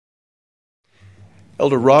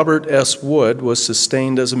Elder Robert S. Wood was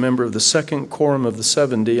sustained as a member of the Second Quorum of the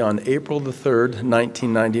 70 on April the 3rd,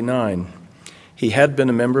 1999. He had been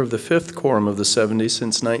a member of the Fifth Quorum of the 70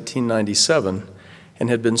 since 1997 and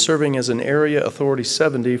had been serving as an Area Authority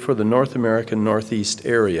 70 for the North American Northeast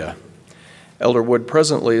area. Elder Wood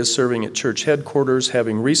presently is serving at church headquarters,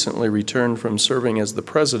 having recently returned from serving as the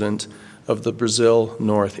president of the Brazil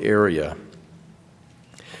North area.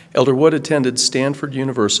 Elder Wood attended Stanford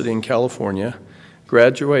University in California,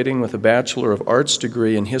 graduating with a Bachelor of Arts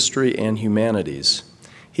degree in History and Humanities.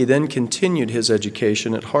 He then continued his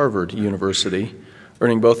education at Harvard University,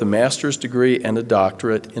 earning both a master's degree and a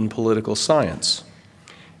doctorate in political science.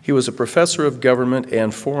 He was a professor of government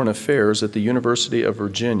and foreign affairs at the University of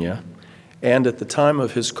Virginia, and at the time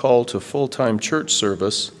of his call to full-time church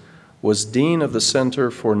service, was Dean of the Center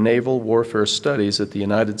for Naval Warfare Studies at the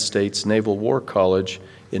United States Naval War College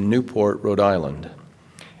in Newport, Rhode Island,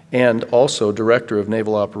 and also Director of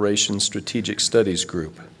Naval Operations Strategic Studies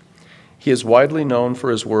Group. He is widely known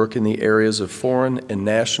for his work in the areas of foreign and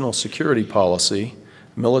national security policy,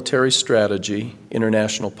 military strategy,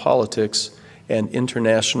 international politics, and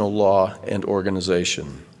international law and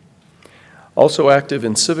organization. Also active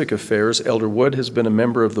in civic affairs, Elder Wood has been a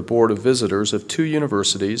member of the Board of Visitors of 2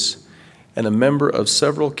 universities and a member of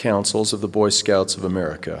several councils of the Boy Scouts of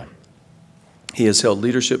America. He has held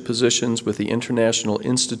leadership positions with the International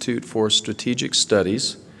Institute for Strategic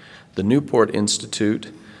Studies, the Newport Institute,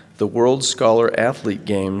 the World Scholar Athlete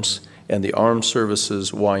Games, and the Armed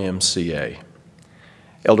Services YMCA.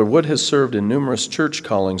 Elder Wood has served in numerous church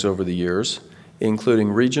callings over the years,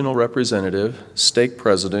 including regional representative, stake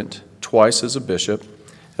president, twice as a bishop,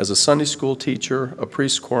 as a Sunday school teacher, a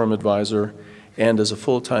priest quorum advisor, and as a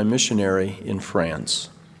full-time missionary in France.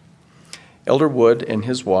 Elder Wood and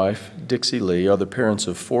his wife, Dixie Lee, are the parents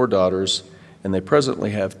of 4 daughters, and they presently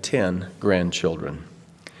have 10 grandchildren.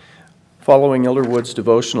 Following Elder Wood's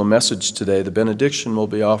devotional message today, the benediction will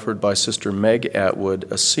be offered by Sister Meg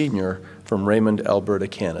Atwood, a senior from Raymond, Alberta,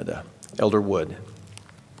 Canada. Elder Wood.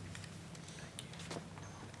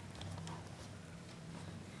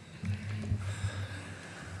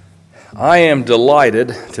 I am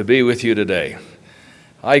delighted to be with you today.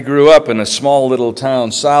 I grew up in a small little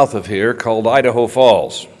town south of here called Idaho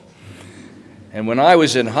Falls. And when I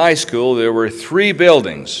was in high school, there were 3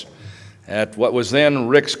 buildings at what was then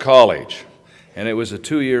Rick's College, and it was a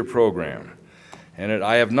 2-year program. And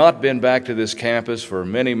I have not been back to this campus for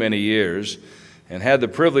many, many years, and had the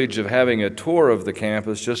privilege of having a tour of the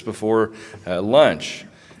campus just before lunch.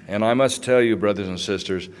 And I must tell you, brothers and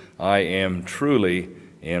sisters, I am truly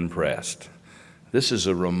impressed. This is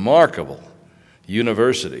a remarkable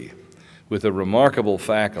university with a remarkable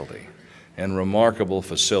faculty and remarkable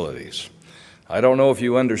facilities. I don't know if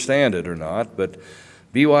you understand it or not, but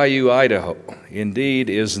BYU-Idaho indeed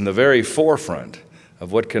is in the very forefront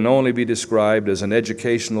of what can only be described as an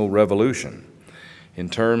educational revolution in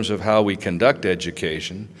terms of how we conduct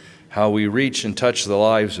education, how we reach and touch the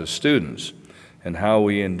lives of students, and how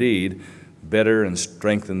we indeed better and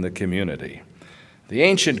strengthen the community. The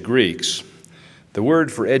ancient Greeks, the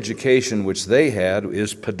word for education which they had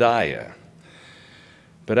is paideia.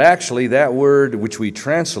 But actually that word which we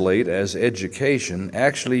translate as education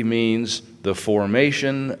actually means the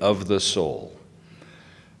formation of the soul.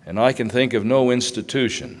 And I can think of no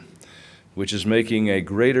institution which is making a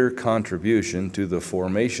greater contribution to the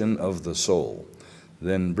formation of the soul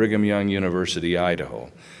than Brigham Young University,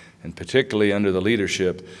 Idaho, and particularly under the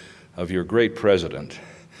leadership of your great president,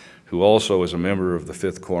 who also is a member of the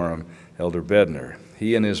Fifth Quorum, Elder Bednar.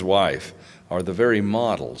 He and his wife are the very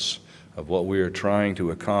models of what we are trying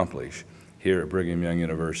to accomplish here at Brigham Young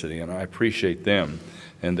University, and I appreciate them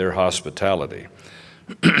and their hospitality.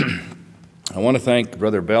 I want to thank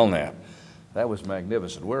Brother Belknap. That was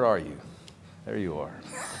magnificent. Where are you? There you are.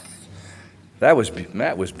 That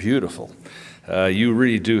was beautiful. You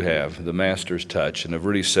really do have the master's touch and have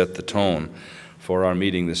really set the tone for our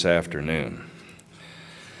meeting this afternoon.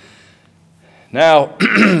 Now,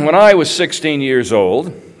 when I was 16 years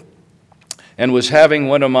old and was having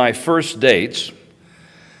one of my first dates,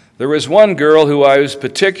 there was one girl who I was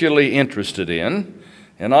particularly interested in,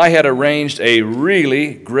 and I had arranged a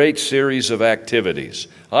really great series of activities.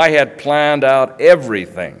 I had planned out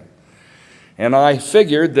everything, and I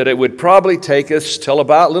figured that it would probably take us till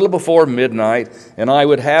about a little before midnight, and I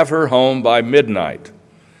would have her home by midnight.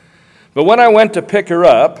 But when I went to pick her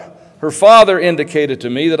up, her father indicated to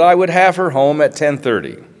me that I would have her home at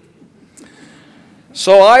 10:30.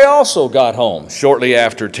 So I also got home shortly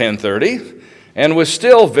after 10:30 and was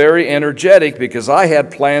still very energetic because I had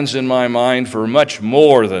plans in my mind for much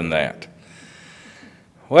more than that.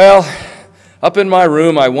 Well, Up in my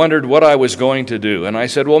room, I wondered what I was going to do, and I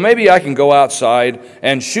said, well, maybe I can go outside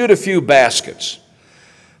and shoot a few baskets.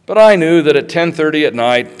 But I knew that at 10:30 at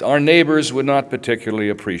night, our neighbors would not particularly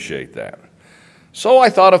appreciate that. So I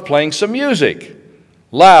thought of playing some music,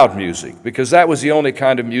 loud music, because that was the only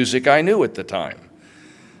kind of music I knew at the time.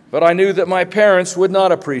 But I knew that my parents would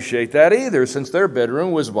not appreciate that either, since their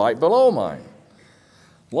bedroom was right below mine.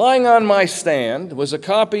 Lying on my stand was a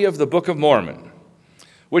copy of the Book of Mormon,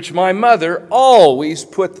 which my mother always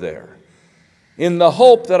put there, in the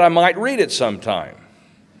hope that I might read it sometime.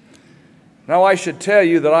 Now, I should tell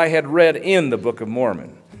you that I had read in the Book of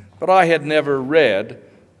Mormon, but I had never read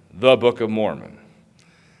the Book of Mormon.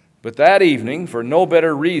 But that evening, for no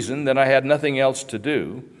better reason than I had nothing else to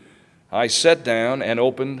do, I sat down and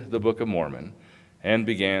opened the Book of Mormon and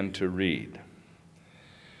began to read.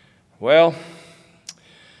 Well,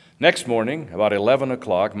 next morning, about 11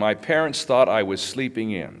 o'clock, my parents thought I was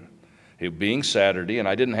sleeping in, it being Saturday, and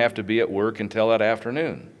I didn't have to be at work until that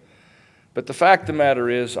afternoon. But the fact of the matter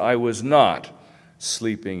is, I was not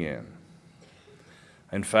sleeping in.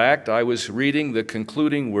 In fact, I was reading the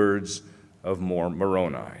concluding words of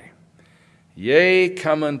Moroni. Yea,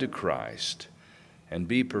 come unto Christ, and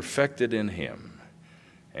be perfected in him,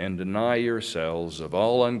 and deny yourselves of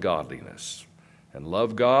all ungodliness, and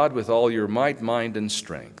love God with all your might, mind, and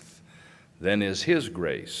strength. Then is his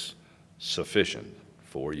grace sufficient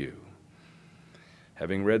for you.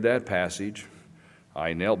 Having read that passage,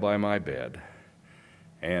 I knelt by my bed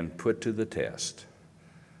and put to the test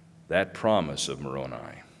that promise of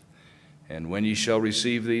Moroni. And when ye shall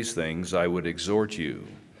receive these things, I would exhort you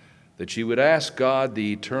that ye would ask God,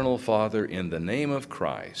 the eternal Father, in the name of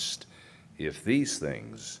Christ, if these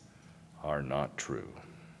things are not true.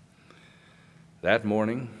 That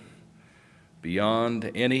morning,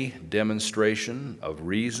 beyond any demonstration of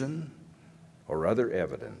reason or other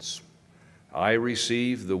evidence, I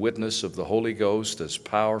received the witness of the Holy Ghost as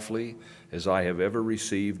powerfully as I have ever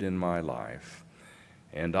received in my life.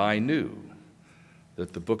 And I knew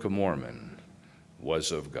that the Book of Mormon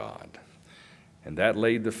was of God. And that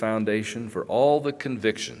laid the foundation for all the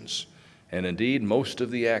convictions and indeed most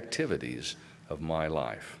of the activities of my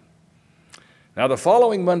life. Now, the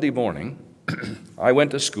following Monday morning, I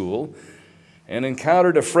went to school and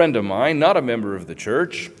encountered a friend of mine, not a member of the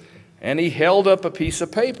church, and he held up a piece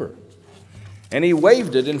of paper. And he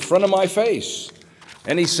waved it in front of my face.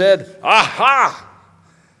 And he said, "Aha!"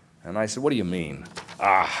 And I said, "What do you mean,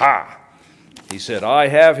 aha?" He said, "I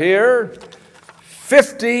have here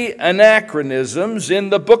 50 anachronisms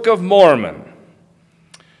in the Book of Mormon."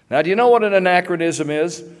 Now, do you know what an anachronism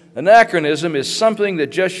is? Anachronism is something that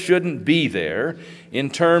just shouldn't be there in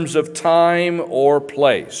terms of time or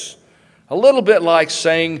place. A little bit like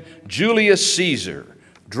saying Julius Caesar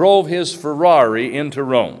drove his Ferrari into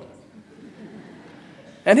Rome.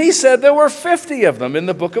 And he said there were 50 of them in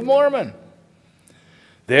the Book of Mormon,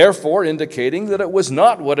 therefore indicating that it was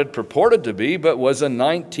not what it purported to be, but was a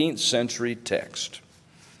 19th century text.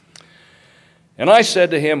 And I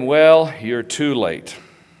said to him, "Well, you're too late,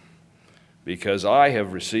 because I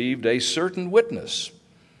have received a certain witness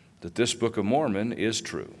that this Book of Mormon is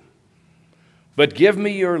true. But give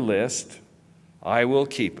me your list, I will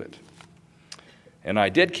keep it." And I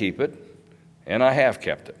did keep it, and I have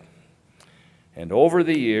kept it. And over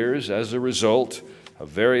the years, as a result of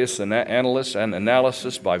various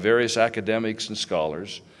analysis by various academics and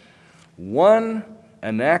scholars, one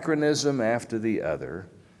anachronism after the other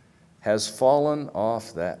has fallen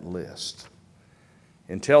off that list.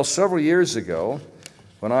 Until several years ago,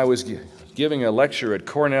 when I was giving a lecture at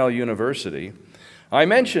Cornell University, I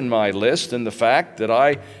mentioned my list and the fact that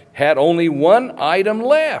I had only one item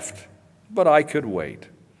left, but I could wait.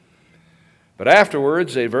 But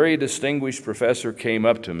afterwards, a very distinguished professor came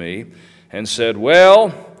up to me and said,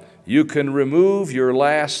 "Well, you can remove your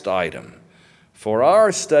last item, for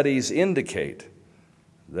our studies indicate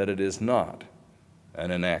that it is not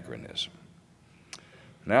an anachronism."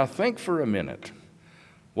 Now think for a minute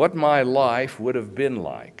what my life would have been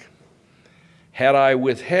like had I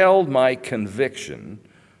withheld my conviction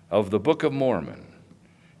of the Book of Mormon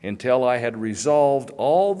until I had resolved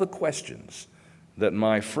all the questions that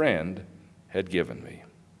my friend had given me.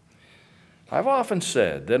 I've often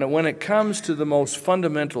said that when it comes to the most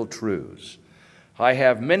fundamental truths, I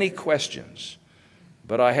have many questions,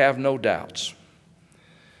 but I have no doubts.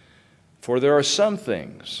 For there are some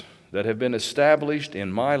things that have been established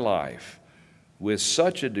in my life with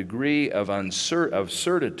such a degree of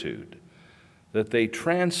certitude that they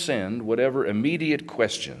transcend whatever immediate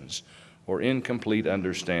questions or incomplete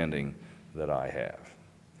understanding that I have.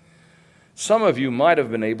 Some of you might have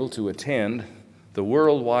been able to attend the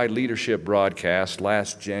worldwide leadership broadcast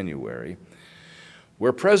last January,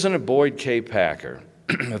 where President Boyd K. Packer,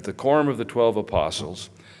 of the Quorum of the 12 Apostles,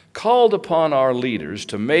 called upon our leaders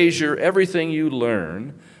to measure everything you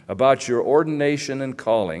learn about your ordination and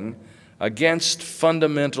calling against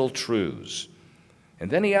fundamental truths.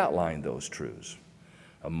 And then he outlined those truths.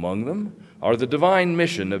 Among them are the divine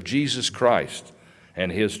mission of Jesus Christ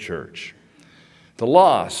and his church, the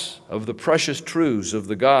loss of the precious truths of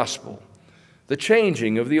the gospel, the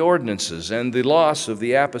changing of the ordinances and the loss of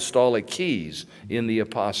the apostolic keys in the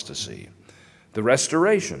apostasy, the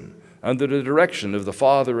restoration under the direction of the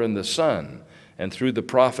Father and the Son, and through the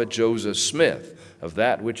prophet Joseph Smith, of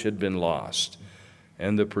that which had been lost,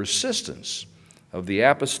 and the persistence of the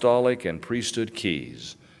apostolic and priesthood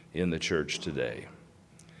keys in the church today.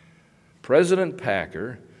 President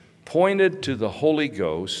Packer pointed to the Holy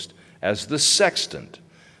Ghost as the sextant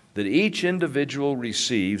that each individual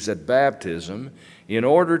receives at baptism in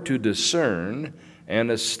order to discern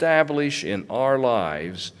and establish in our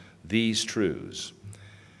lives these truths.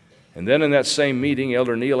 And then in that same meeting,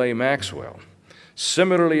 Elder Neil A. Maxwell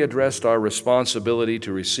similarly addressed our responsibility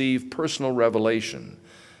to receive personal revelation,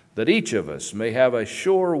 that each of us may have a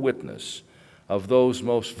sure witness of those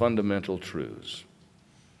most fundamental truths.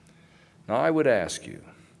 Now, I would ask you,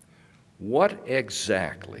 what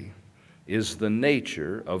exactly is the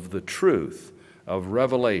nature of the truth of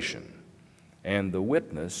revelation and the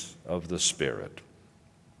witness of the Spirit?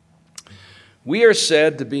 We are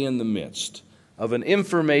said to be in the midst of an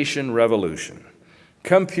information revolution.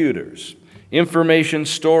 Computers, information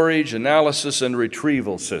storage, analysis, and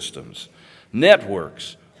retrieval systems,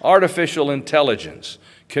 networks, artificial intelligence,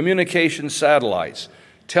 communication satellites,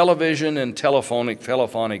 television and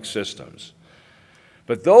telephonic systems.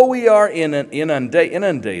 But though we are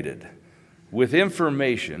inundated with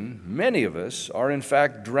information, many of us are in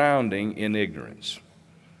fact drowning in ignorance.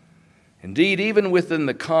 Indeed, even within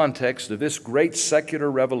the context of this great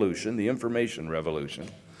secular revolution, the information revolution,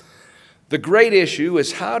 the great issue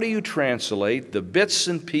is, how do you translate the bits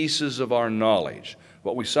and pieces of our knowledge,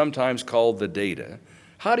 what we sometimes call the data,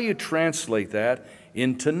 how do you translate that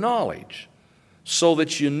into knowledge so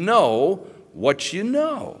that you know what you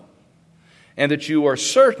know, and that you are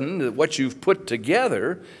certain that what you've put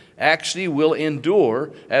together actually will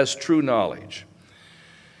endure as true knowledge?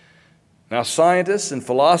 Now, scientists and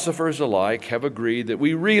philosophers alike have agreed that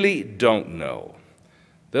we really don't know,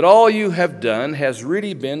 that all you have done has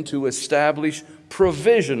really been to establish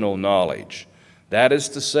provisional knowledge. That is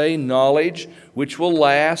to say, knowledge which will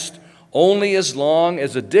last only as long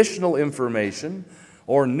as additional information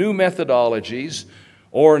or new methodologies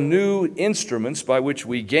or new instruments by which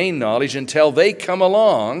we gain knowledge, until they come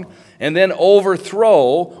along and then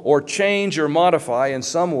overthrow or change or modify in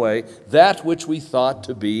some way that which we thought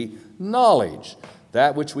to be knowledge,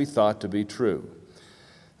 that which we thought to be true.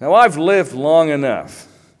 Now, I've lived long enough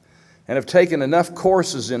and have taken enough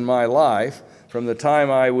courses in my life from the time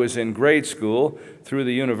I was in grade school through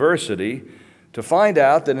the university to find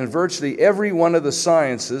out that in virtually every one of the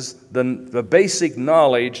sciences, the basic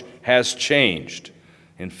knowledge has changed.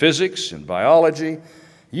 In physics, in biology,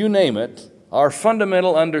 you name it, our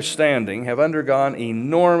fundamental understanding have undergone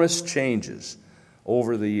enormous changes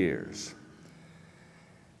over the years.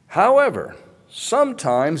 However,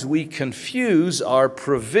 sometimes we confuse our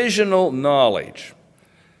provisional knowledge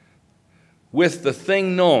with the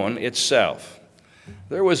thing known itself.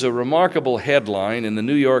 There was a remarkable headline in the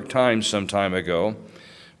New York Times some time ago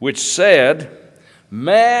which said,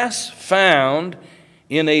 "Mass found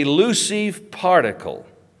in a elusive particle.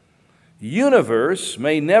 Universe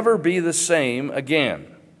may never be the same again."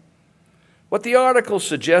 What the article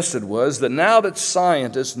suggested was that now that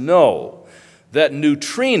scientists know that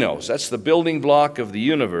neutrinos, that's the building block of the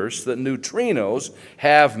universe, that neutrinos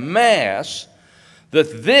have mass,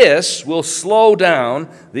 that this will slow down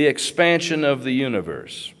the expansion of the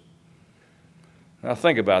universe. Now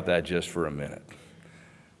think about that just for a minute.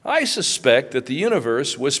 I suspect that the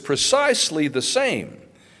universe was precisely the same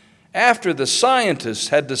after the scientists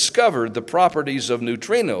had discovered the properties of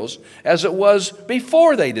neutrinos as it was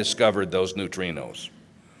before they discovered those neutrinos.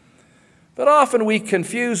 But often we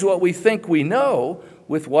confuse what we think we know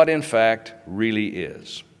with what in fact really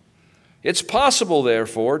is. It's possible,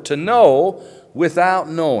 therefore, to know without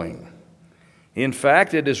knowing. In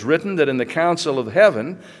fact, it is written that in the council of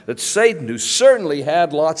heaven, that Satan, who certainly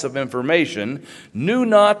had lots of information, knew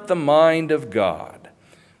not the mind of God.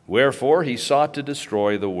 Wherefore he sought to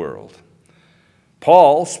destroy the world.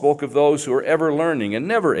 Paul spoke of those who are ever learning and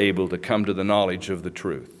never able to come to the knowledge of the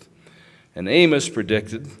truth. And Amos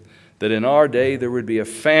predicted that in our day there would be a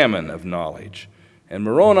famine of knowledge, And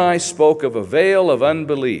Moroni spoke of a veil of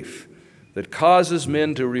unbelief that causes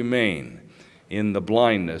men to remain in the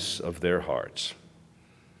blindness of their hearts.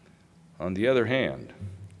 On the other hand,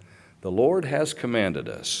 the Lord has commanded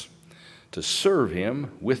us to serve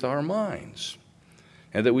Him with our minds,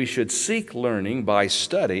 and that we should seek learning by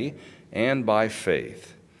study and by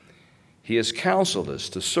faith. He has counseled us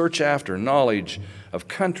to search after knowledge of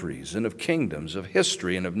countries and of kingdoms, of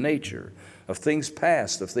history and of nature, of things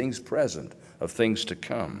past, of things present, of things to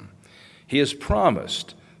come. He has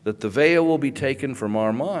promised that the veil will be taken from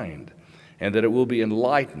our mind and that it will be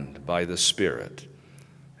enlightened by the Spirit.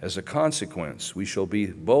 As a consequence, we shall be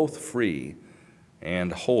both free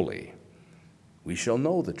and holy. We shall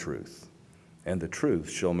know the truth, and the truth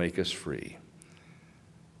shall make us free.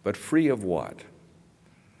 But free of what?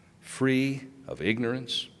 Free of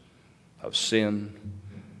ignorance, of sin,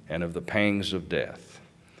 and of the pangs of death.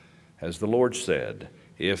 As the Lord said,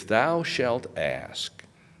 "If thou shalt ask,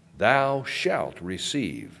 thou shalt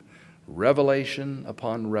receive revelation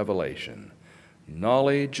upon revelation,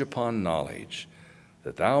 knowledge upon knowledge,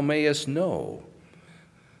 that thou mayest know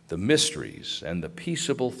the mysteries and the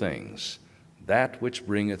peaceable things, that which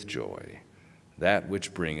bringeth joy, that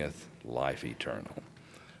which bringeth life eternal."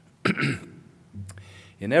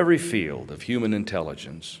 In every field of human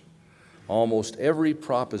intelligence, almost every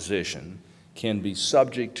proposition can be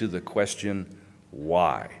subject to the question,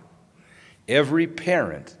 why? Every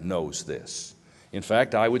parent knows this. In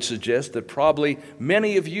fact, I would suggest that probably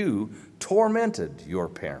many of you tormented your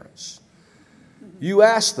parents. You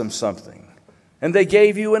asked them something, and they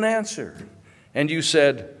gave you an answer, and you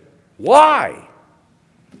said, "Why?"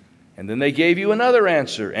 And then they gave you another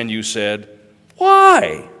answer, and you said,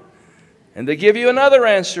 "Why?" And they give you another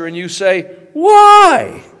answer, and you say,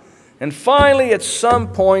 "Why?" And finally, at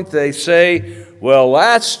some point, they say, "Well,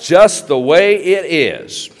 that's just the way it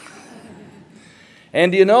is."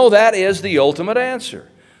 And you know, that is the ultimate answer.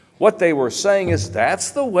 What they were saying is,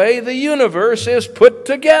 that's the way the universe is put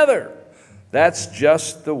together. That's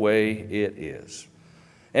just the way it is.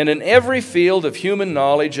 And in every field of human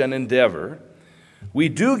knowledge and endeavor, we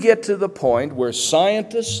do get to the point where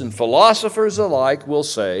scientists and philosophers alike will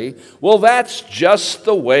say, well, that's just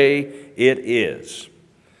the way it is.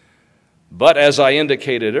 But as I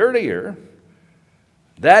indicated earlier,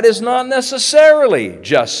 that is not necessarily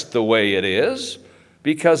just the way it is,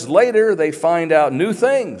 because later they find out new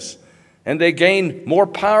things, and they gain more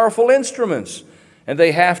powerful instruments, and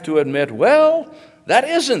they have to admit, well, that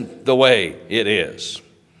isn't the way it is.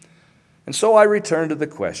 And so I return to the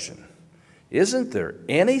question, isn't there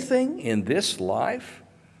anything in this life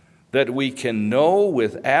that we can know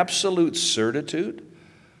with absolute certitude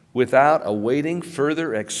without awaiting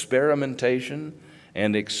further experimentation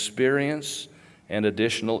and experience and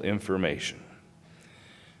additional information?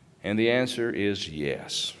 And the answer is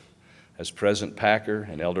yes, as President Packer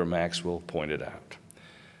and Elder Maxwell pointed out.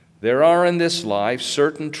 There are in this life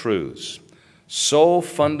certain truths so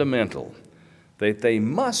fundamental that they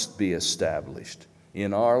must be established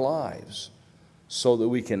in our lives so that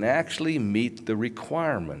we can actually meet the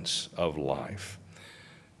requirements of life.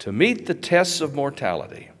 To meet the tests of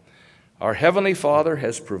mortality, our Heavenly Father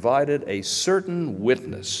has provided a certain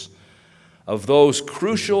witness of those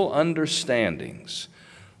crucial understandings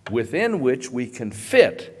within which we can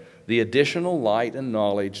fit the additional light and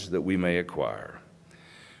knowledge that we may acquire.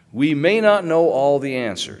 We may not know all the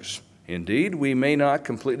answers. Indeed, we may not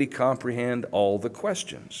completely comprehend all the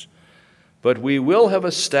questions. But we will have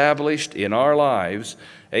established in our lives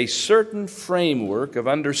a certain framework of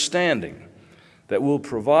understanding that will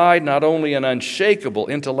provide not only an unshakable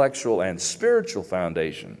intellectual and spiritual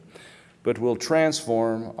foundation, but will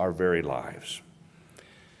transform our very lives.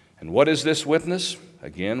 And what is this witness?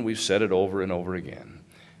 Again, we've said it over and over again.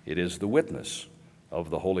 It is the witness of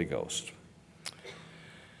the Holy Ghost.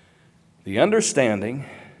 The understanding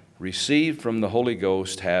received from the Holy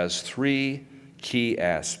Ghost has three key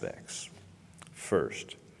aspects.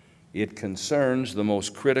 First, it concerns the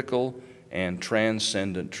most critical and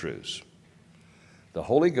transcendent truths. The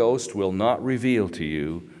Holy Ghost will not reveal to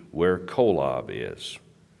you where Kolob is.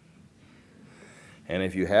 And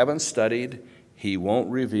if you haven't studied, He won't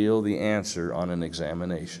reveal the answer on an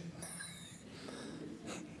examination.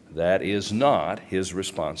 That is not His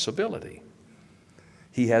responsibility.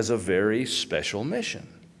 He has a very special mission,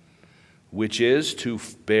 which is to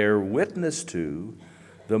bear witness to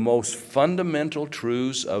the most fundamental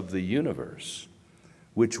truths of the universe,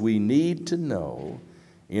 which we need to know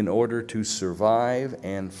in order to survive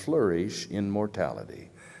and flourish in mortality.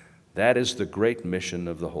 That is the great mission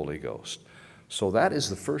of the Holy Ghost. So that is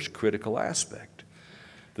the first critical aspect.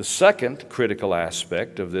 The second critical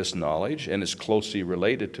aspect of this knowledge, and is closely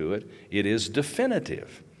related to it, it is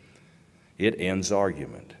definitive. It ends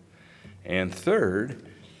argument. And third,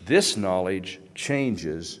 this knowledge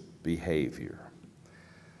changes behavior.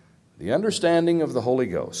 The understanding of the Holy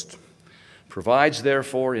Ghost provides,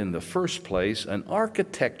 therefore, in the first place, an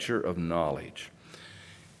architecture of knowledge.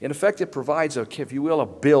 In effect, it provides, if you will, a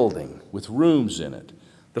building with rooms in it.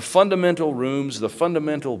 The fundamental rooms, the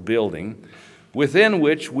fundamental building, within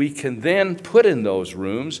which we can then put in those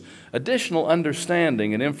rooms additional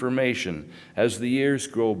understanding and information as the years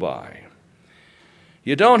go by.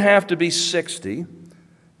 You don't have to be 60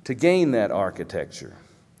 to gain that architecture.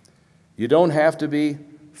 You don't have to be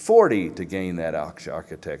 40 to gain that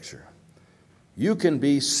architecture. You can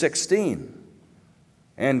be 16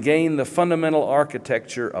 and gain the fundamental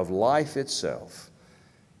architecture of life itself.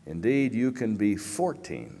 Indeed, you can be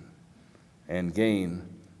 14 and gain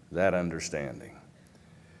that understanding.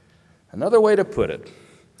 Another way to put it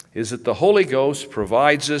is that the Holy Ghost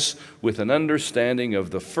provides us with an understanding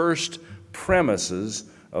of the first premises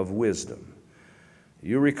of wisdom.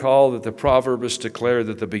 You recall that the proverbists declare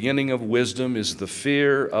that the beginning of wisdom is the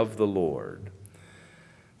fear of the Lord.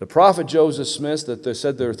 The prophet Joseph Smith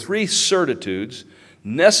said there are three certitudes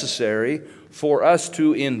necessary for us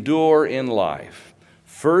to endure in life.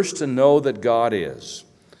 First, to know that God is.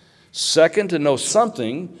 Second, to know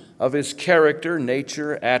something of His character,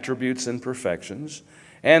 nature, attributes, and perfections.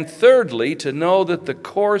 And thirdly, to know that the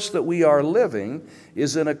course that we are living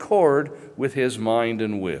is in accord with His mind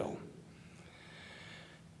and will.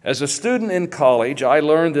 As a student in college, I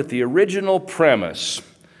learned that the original premise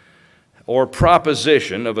or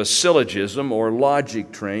proposition of a syllogism or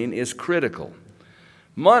logic train is critical.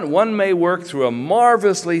 One may work through a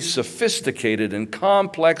marvelously sophisticated and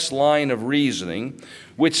complex line of reasoning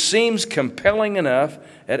which seems compelling enough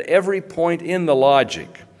at every point in the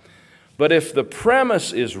logic. But if the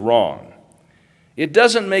premise is wrong, it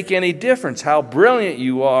doesn't make any difference how brilliant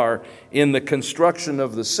you are in the construction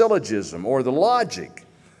of the syllogism or the logic.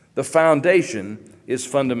 The foundation is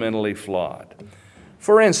fundamentally flawed.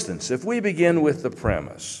 For instance, if we begin with the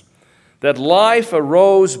premise that life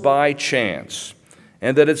arose by chance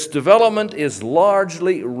and that its development is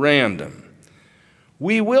largely random,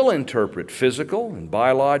 we will interpret physical and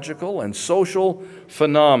biological and social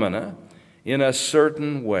phenomena in a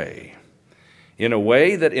certain way, in a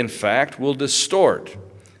way that in fact will distort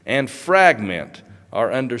and fragment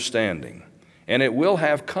our understanding, and it will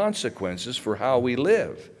have consequences for how we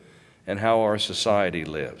live and how our society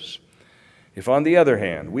lives. If, on the other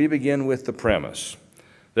hand, we begin with the premise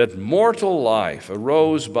that mortal life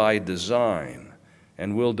arose by design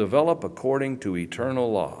and will develop according to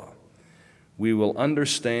eternal law, we will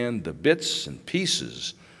understand the bits and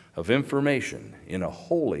pieces of information in a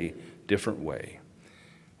wholly different way.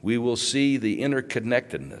 We will see the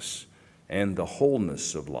interconnectedness and the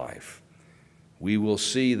wholeness of life. We will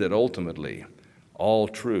see that ultimately all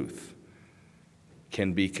truth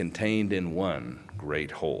can be contained in one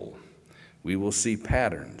great whole. We will see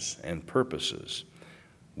patterns and purposes.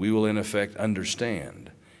 We will, in effect,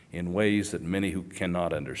 understand in ways that many who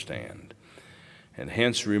cannot understand. And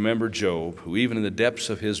hence, remember Job, who even in the depths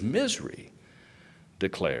of his misery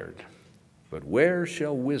declared, "But where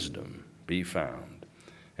shall wisdom be found?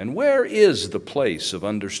 And where is the place of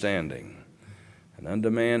understanding?" And unto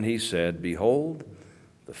man he said, "Behold,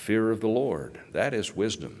 the fear of the Lord, that is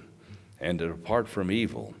wisdom, and to depart from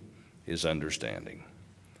evil is understanding."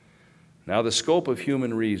 Now, the scope of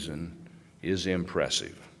human reason is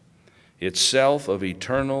impressive, itself of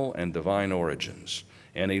eternal and divine origins,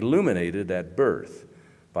 and illuminated at birth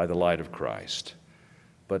by the light of Christ.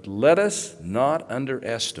 But let us not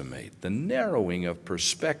underestimate the narrowing of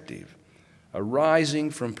perspective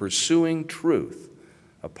arising from pursuing truth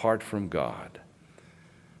apart from God.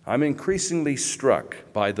 I'm increasingly struck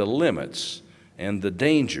by the limits and the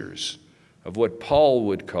dangers of what Paul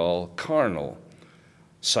would call carnal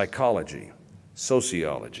psychology,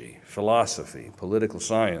 sociology, philosophy, political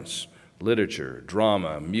science, literature,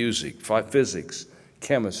 drama, music, physics,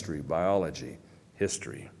 chemistry, biology,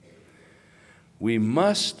 history. We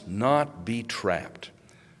must not be trapped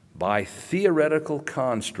by theoretical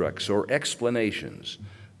constructs or explanations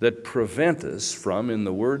that prevent us from, in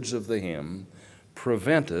the words of the hymn,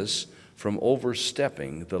 prevent us from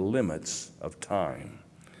overstepping the limits of time.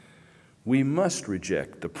 We must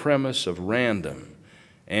reject the premise of random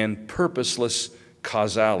and purposeless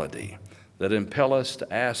causality that impel us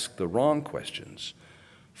to ask the wrong questions,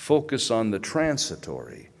 focus on the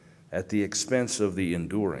transitory at the expense of the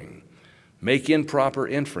enduring, make improper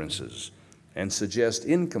inferences, and suggest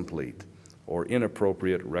incomplete or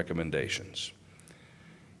inappropriate recommendations.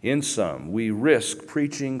 In sum, we risk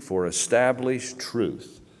preaching for established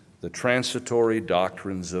truth, the transitory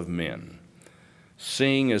doctrines of men,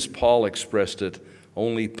 seeing, as Paul expressed it,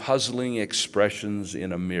 only puzzling expressions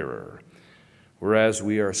in a mirror, whereas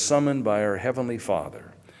we are summoned by our Heavenly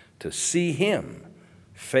Father to see Him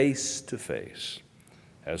face to face.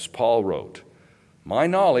 As Paul wrote, "My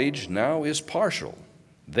knowledge now is partial.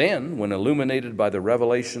 Then, when illuminated by the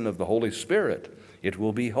revelation of the Holy Spirit, it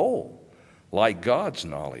will be whole, like God's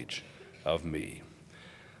knowledge of me."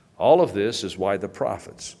 All of this is why the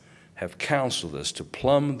prophets have counseled us to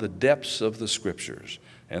plumb the depths of the Scriptures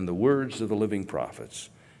and the words of the living prophets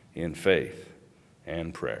in faith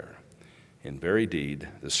and prayer. In very deed,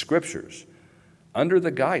 the Scriptures, under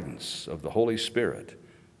the guidance of the Holy Spirit,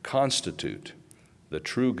 constitute the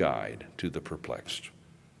true guide to the perplexed.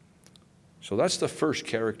 So that's the first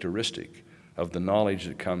characteristic of the knowledge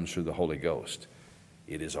that comes through the Holy Ghost.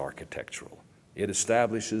 It is architectural. It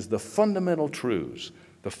establishes the fundamental truths,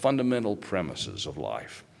 the fundamental premises of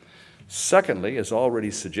life. Secondly, as already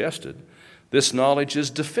suggested, this knowledge is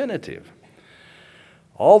definitive.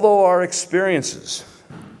 Although our experiences,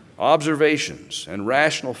 observations, and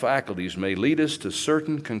rational faculties may lead us to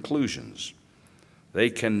certain conclusions, they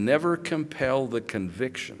can never compel the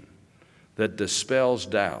conviction that dispels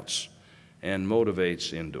doubts and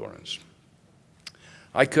motivates endurance.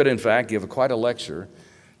 I could, in fact, give quite a lecture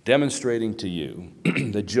demonstrating to you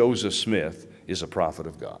that Joseph Smith is a prophet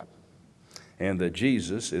of God and that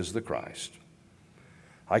Jesus is the Christ.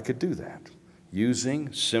 I could do that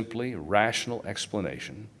using simply rational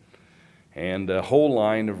explanation and a whole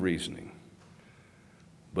line of reasoning,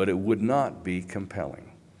 but it would not be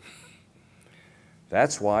compelling.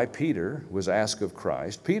 That's why Peter was asked of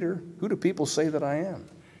Christ, "Peter, who do people say that I am?"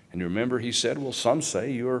 And you remember he said, "Well, some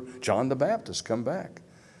say you're John the Baptist, come back."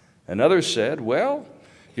 And others said, "Well,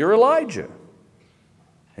 you're Elijah."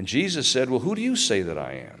 And Jesus said, "Well, who do you say that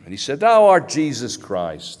I am?" And he said, "Thou art Jesus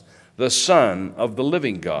Christ, the Son of the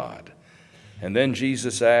living God." And then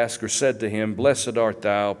Jesus asked or said to him, "Blessed art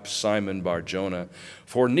thou, Simon Bar-Jonah,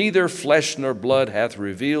 for neither flesh nor blood hath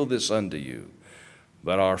revealed this unto you,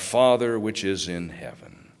 but our Father which is in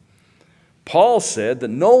heaven." Paul said that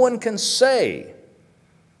no one can say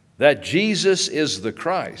that Jesus is the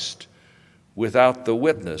Christ without the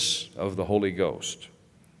witness of the Holy Ghost.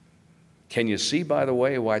 Can you see, by the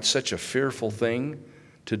way, why it's such a fearful thing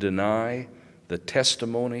to deny the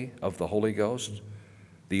testimony of the Holy Ghost,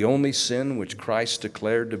 the only sin which Christ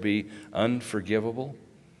declared to be unforgivable?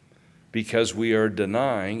 Because we are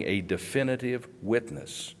denying a definitive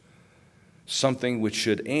witness, something which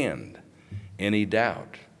should end any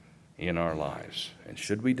doubt in our lives. And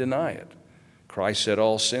should we deny it? Christ said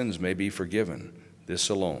all sins may be forgiven. This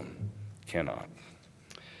alone cannot,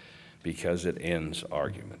 because it ends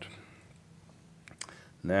argument.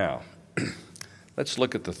 Now, let's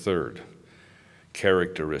look at the third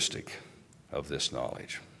characteristic of this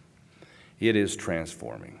knowledge. It is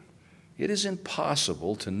transforming. It is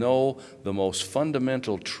impossible to know the most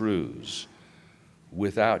fundamental truths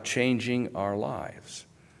without changing our lives.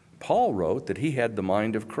 Paul wrote that he had the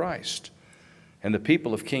mind of Christ, and the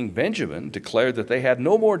people of King Benjamin declared that they had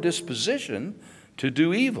no more disposition to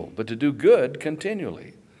do evil, but to do good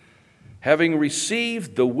continually. Having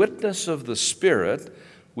received the witness of the Spirit,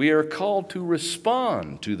 we are called to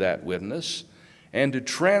respond to that witness and to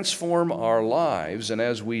transform our lives. And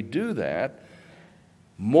as we do that,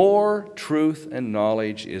 more truth and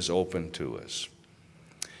knowledge is open to us.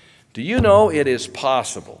 Do you know it is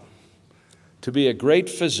possible to be a great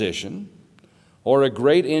physician or a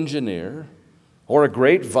great engineer or a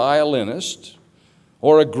great violinist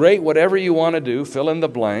or a great whatever you want to do, fill in the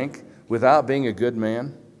blank, without being a good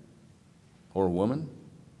man or woman?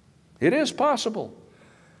 It is possible.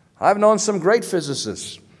 I've known some great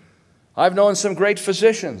physicists. I've known some great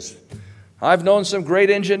physicians. I've known some great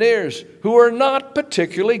engineers who are not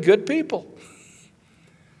particularly good people.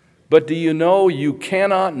 But do you know you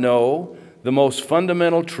cannot know the most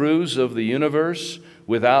fundamental truths of the universe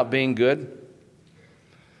without being good?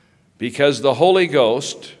 Because the Holy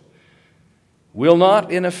Ghost will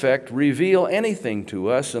not, in effect, reveal anything to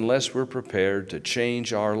us unless we're prepared to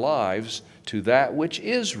change our lives to that which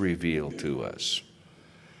is revealed to us.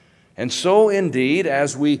 And so, indeed,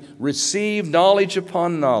 as we receive knowledge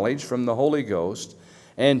upon knowledge from the Holy Ghost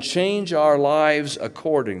and change our lives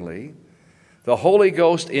accordingly, the Holy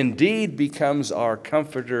Ghost indeed becomes our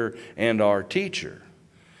comforter and our teacher.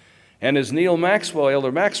 And as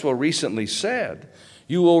Elder Maxwell recently said,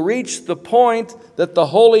 you will reach the point that the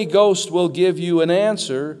Holy Ghost will give you an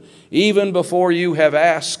answer even before you have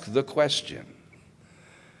asked the question.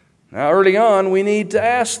 Now, early on, we need to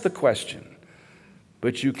ask the question.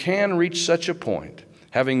 But you can reach such a point,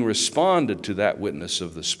 having responded to that witness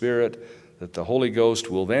of the Spirit, that the Holy Ghost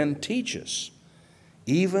will then teach us,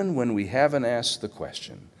 even when we haven't asked the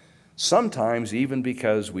question, sometimes even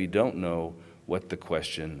because we don't know what the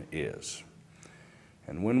question is.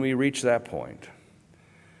 And when we reach that point,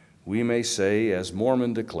 we may say, as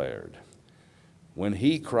Mormon declared, when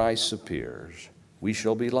he, Christ, appears, we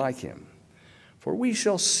shall be like him, for we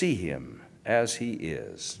shall see him as he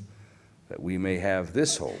is, that we may have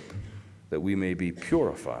this hope, that we may be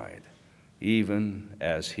purified, even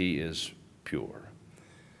as he is pure.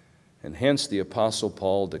 And hence the Apostle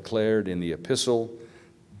Paul declared in the epistle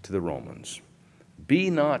to the Romans, be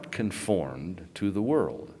not conformed to the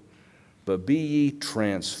world, but be ye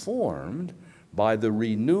transformed by the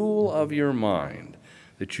renewal of your mind,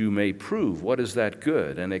 that you may prove what is that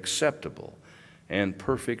good and acceptable and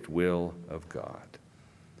perfect will of God.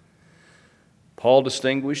 Paul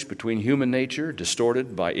distinguished between human nature,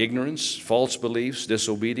 distorted by ignorance, false beliefs,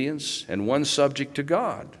 disobedience, and one subject to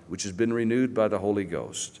God, which has been renewed by the Holy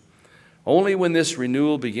Ghost. Only when this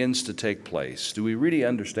renewal begins to take place do we really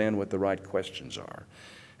understand what the right questions are,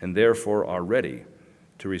 and therefore are ready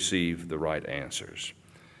to receive the right answers.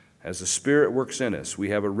 As the Spirit works in us, we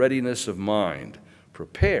have a readiness of mind,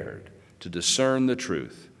 prepared to discern the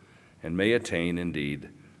truth, and may attain indeed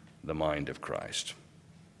the mind of Christ.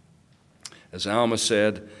 As Alma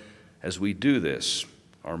said, as we do this,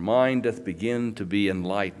 our mind doth begin to be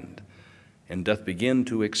enlightened and doth begin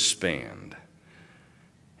to expand.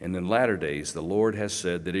 And in latter days, the Lord has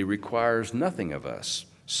said that he requires nothing of us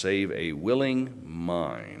save a willing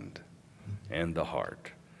mind and the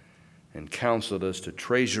heart, and counseled us to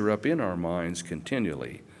treasure up in our minds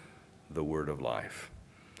continually the word of life,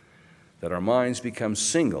 that our minds become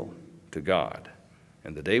single to God,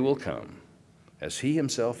 and the day will come, as he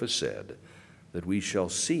himself has said, that we shall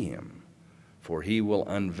see him, for he will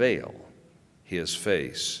unveil his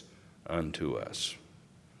face unto us.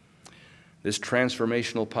 This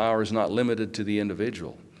transformational power is not limited to the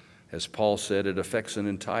individual. As Paul said, it affects an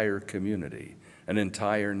entire community, an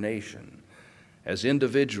entire nation. As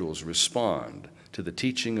individuals respond to the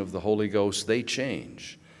teaching of the Holy Ghost, they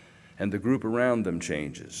change, and the group around them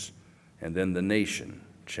changes, and then the nation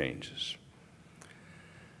changes.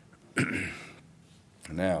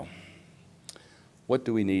 Now, what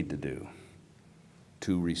do we need to do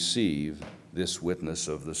to receive this witness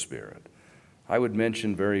of the Spirit? I would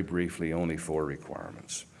mention very briefly only 4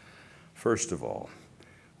 requirements. First of all,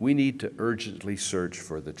 we need to urgently search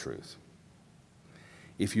for the truth.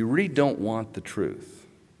 If you really don't want the truth,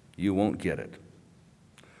 you won't get it.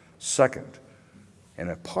 Second, and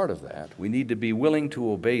a part of that, we need to be willing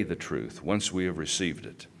to obey the truth once we have received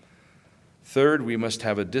it. Third, we must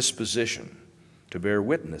have a disposition to bear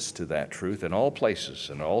witness to that truth in all places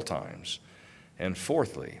and all times. And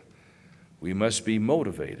fourthly, we must be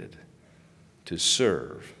motivated to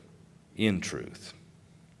serve in truth.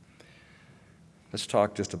 Let's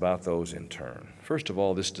talk just about those in turn. First of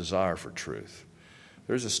all, this desire for truth.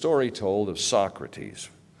 There's a story told of Socrates,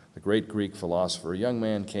 the great Greek philosopher. A young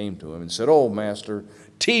man came to him and said, "Oh, master,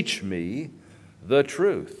 teach me the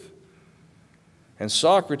truth." And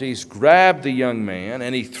Socrates grabbed the young man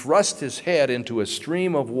and he thrust his head into a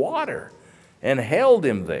stream of water and held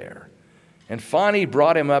him there. And finally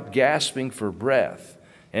brought him up gasping for breath.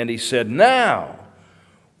 And he said, "Now,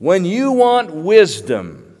 when you want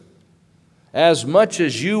wisdom as much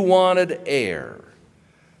as you wanted air,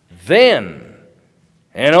 then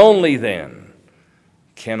and only then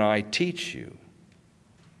can I teach you."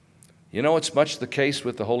 You know, it's much the case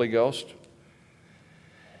with the Holy Ghost.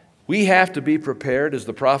 We have to be prepared, as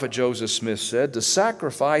the prophet Joseph Smith said, to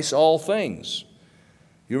sacrifice all things.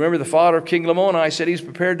 You remember the father of King Lamoni said he's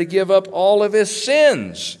prepared to give up all of his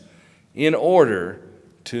sins in order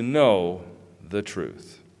to know the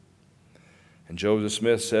truth. And Joseph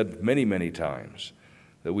Smith said many, many times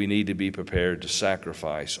that we need to be prepared to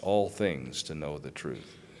sacrifice all things to know the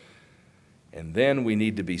truth. And then we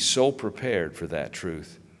need to be so prepared for that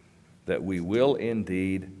truth that we will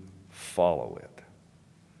indeed follow it.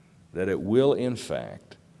 That it will, in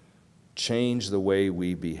fact, change the way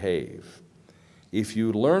we behave. If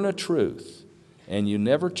you learn a truth and you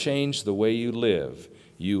never change the way you live,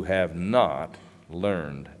 you have not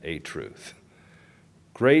learned a truth.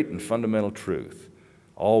 Great and fundamental truth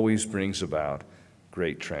always brings about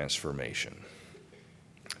great transformation.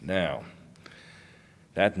 Now,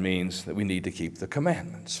 that means that we need to keep the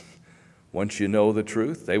commandments. Once you know the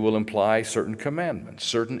truth, they will imply certain commandments,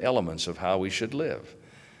 certain elements of how we should live.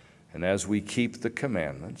 And as we keep the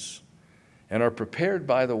commandments and are prepared,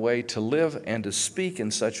 by the way, to live and to speak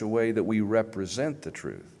in such a way that we represent the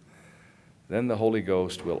truth, then the Holy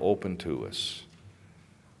Ghost will open to us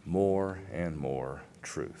more and more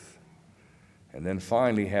truth. And then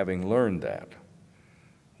finally, having learned that,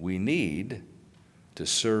 we need to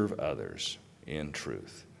serve others in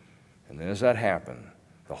truth. And then as that happens,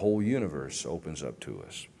 the whole universe opens up to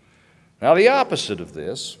us. Now, the opposite of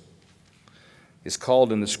this is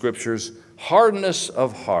called in the Scriptures hardness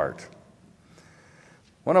of heart.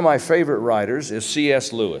 One of my favorite writers is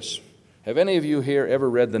C.S. Lewis. Have any of you here ever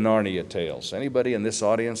read the Narnia Tales? Anybody in this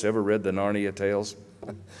audience ever read the Narnia Tales?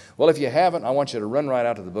 Well, if you haven't, I want you to run right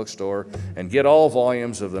out to the bookstore and get all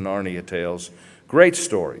volumes of the Narnia Tales. Great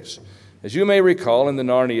stories. As you may recall in the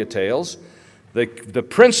Narnia Tales, the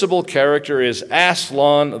principal character is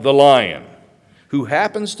Aslan the lion, who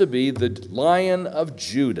happens to be the Lion of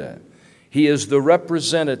Judah. He is the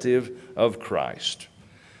representative of Christ.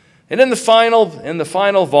 And in the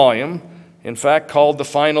final volume, in fact called The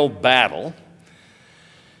Final Battle,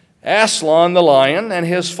 Aslan the lion and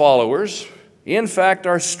his followers, in fact,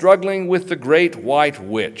 are struggling with the great white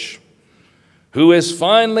witch, who is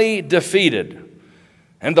finally defeated,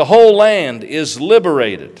 and the whole land is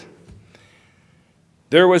liberated.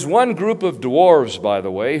 There was one group of dwarves, by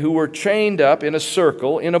the way, who were chained up in a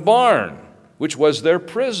circle in a barn, which was their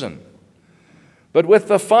prison. But with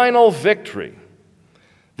the final victory,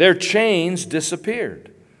 their chains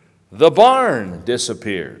disappeared. The barn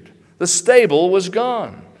disappeared. The stable was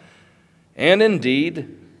gone. And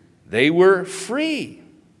indeed, they were free.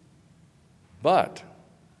 But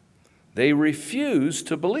they refused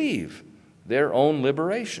to believe their own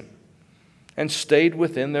liberation and stayed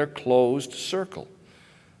within their closed circle,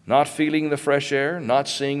 not feeling the fresh air, not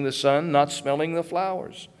seeing the sun, not smelling the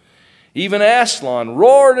flowers. Even Aslan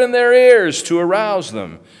roared in their ears to arouse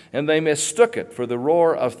them, and they mistook it for the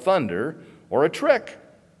roar of thunder or a trick.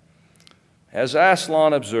 As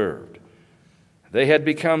Aslan observed, they had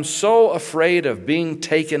become so afraid of being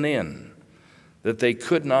taken in that they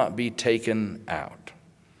could not be taken out,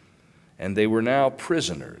 and they were now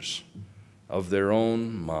prisoners of their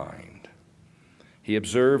own mind.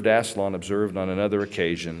 Aslan observed on another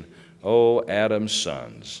occasion, "O Adam's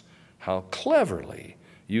sons, how cleverly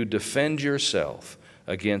you defend yourself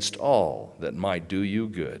against all that might do you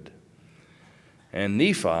good." And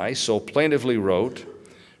Nephi so plaintively wrote,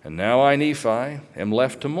 "And now I, Nephi, am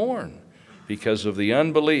left to mourn because of the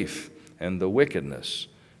unbelief and the wickedness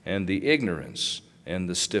and the ignorance and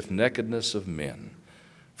the stiff-neckedness of men.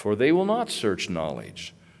 For they will not search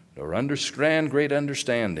knowledge, nor understand great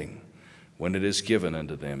understanding, when it is given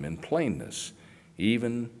unto them in plainness,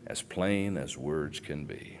 even as plain as words can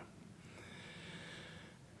be."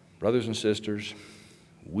 Brothers and sisters,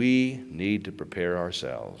 we need to prepare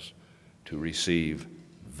ourselves to receive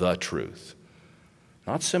the truth.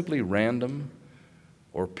 Not simply random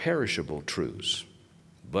or perishable truths,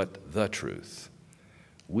 but the truth.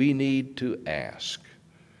 We need to ask.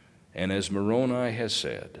 And as Moroni has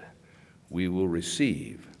said, we will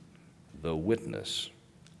receive the witness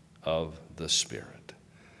of the Spirit.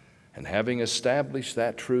 And having established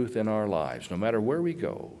that truth in our lives, no matter where we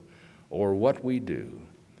go or what we do,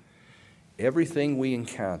 everything we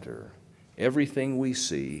encounter, everything we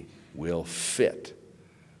see will fit.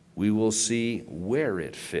 We will see where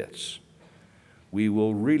it fits. We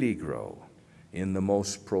will really grow in the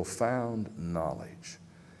most profound knowledge,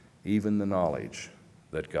 even the knowledge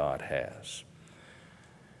that God has.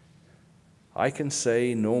 I can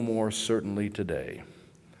say no more certainly today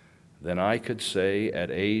than I could say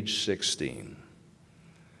at age 16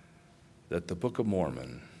 that the Book of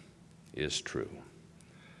Mormon is true,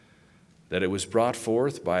 that it was brought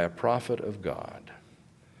forth by a prophet of God,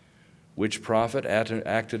 which prophet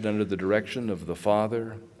acted under the direction of the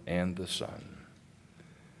Father and the Son.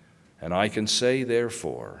 And I can say,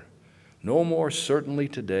 therefore, no more certainly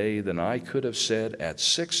today than I could have said at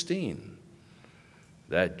 16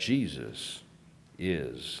 that Jesus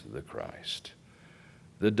is the Christ.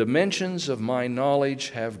 The dimensions of my knowledge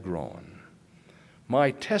have grown.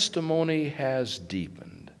 My testimony has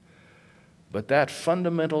deepened. But that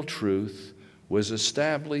fundamental truth was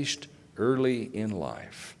established early in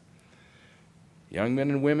life. Young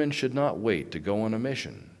men and women should not wait to go on a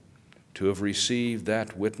mission to have received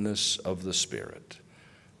that witness of the Spirit.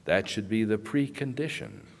 That should be the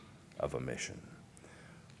precondition of a mission.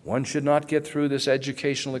 One should not get through this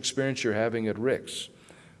educational experience you're having at Rick's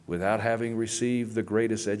without having received the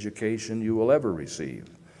greatest education you will ever receive,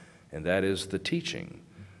 and that is the teaching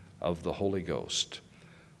of the Holy Ghost,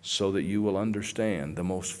 so that you will understand the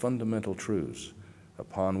most fundamental truths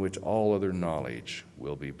upon which all other knowledge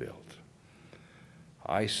will be built.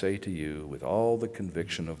 I say to you with all the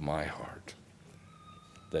conviction of my heart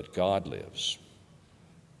that God lives,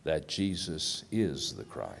 that Jesus is the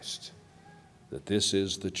Christ, that this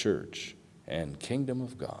is the church and kingdom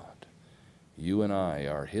of God. You and I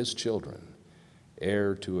are his children,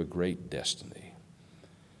 heir to a great destiny.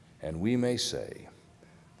 And we may say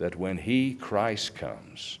that when he, Christ,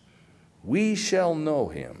 comes, we shall know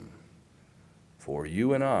him, for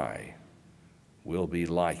you and I will be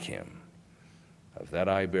like him. Of that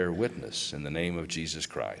I bear witness in the name of Jesus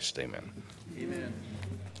Christ. Amen. Amen.